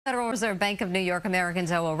Federal Reserve Bank of New York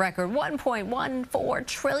Americans owe a record $1.14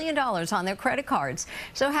 trillion on their credit cards.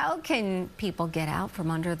 So how can people get out from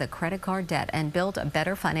under the credit card debt and build a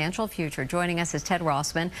better financial future? Joining us is Ted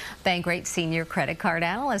Rossman, Bankrate senior credit card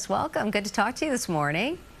analyst. Welcome. Good to talk to you this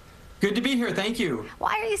morning. Good to be here. Thank you.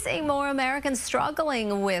 Why are you seeing more Americans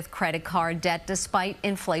struggling with credit card debt despite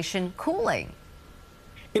inflation cooling?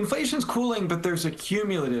 Inflation's cooling, but there's a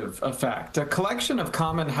cumulative effect. A collection of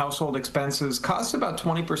common household expenses costs about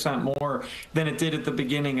 20% more than it did at the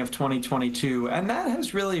beginning of 2022, and that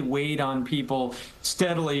has really weighed on people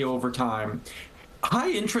steadily over time.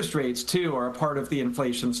 High interest rates, too, are a part of the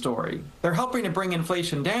inflation story. They're helping to bring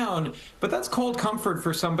inflation down, but that's cold comfort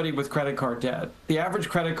for somebody with credit card debt. The average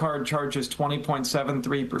credit card charges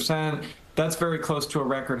 20.73%. That's very close to a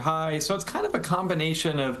record high. So it's kind of a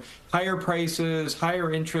combination of higher prices,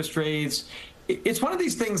 higher interest rates. It's one of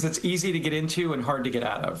these things that's easy to get into and hard to get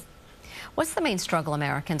out of. What's the main struggle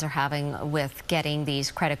Americans are having with getting these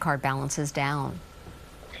credit card balances down?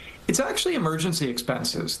 It's actually emergency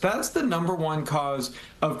expenses. That's the #1 cause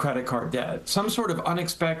of credit card debt. Some sort of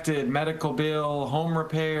unexpected medical bill, home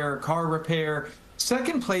repair, car repair.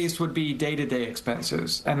 Second place would be day-to-day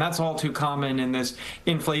expenses. And that's all too common in this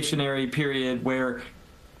inflationary period where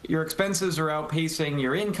your expenses are outpacing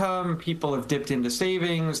your income. People have dipped into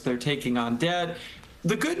savings. They're taking on debt.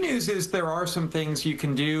 The good news is there are some things you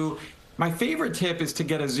can do. My favorite tip is to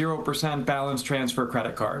get a 0% balance transfer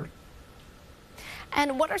credit card.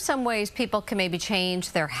 And what are some ways people can maybe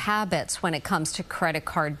change their habits when it comes to credit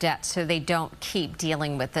card debt so they don't keep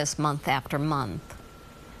dealing with this month after month?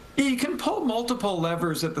 You can pull multiple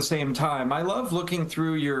levers at the same time. I love looking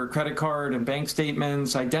through your credit card and bank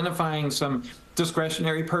statements, identifying some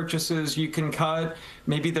discretionary purchases you can cut.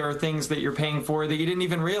 Maybe there are things that you're paying for that you didn't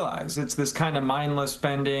even realize. It's this kind of mindless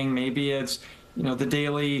spending. Maybe it's, the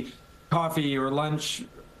daily coffee or lunch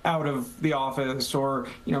out of the office, or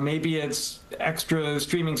maybe it's extra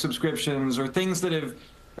streaming subscriptions or things that have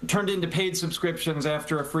turned into paid subscriptions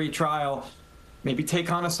after a free trial. Maybe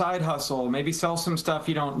take on a side hustle, maybe sell some stuff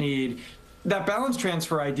you don't need. That balance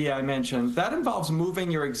transfer idea I mentioned, that involves moving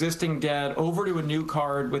your existing debt over to a new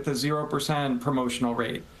card with a 0% promotional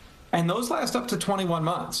rate. And those last up to 21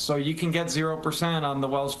 months. So you can get 0% on the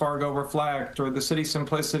Wells Fargo Reflect or the City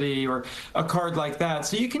Simplicity or a card like that.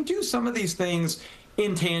 So you can do some of these things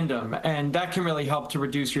in tandem, and that can really help to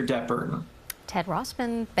reduce your debt burden. Ted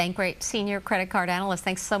Rossman, Bankrate senior credit card analyst,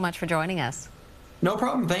 thanks so much for joining us. No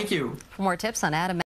problem. Thank you. For more tips on Adam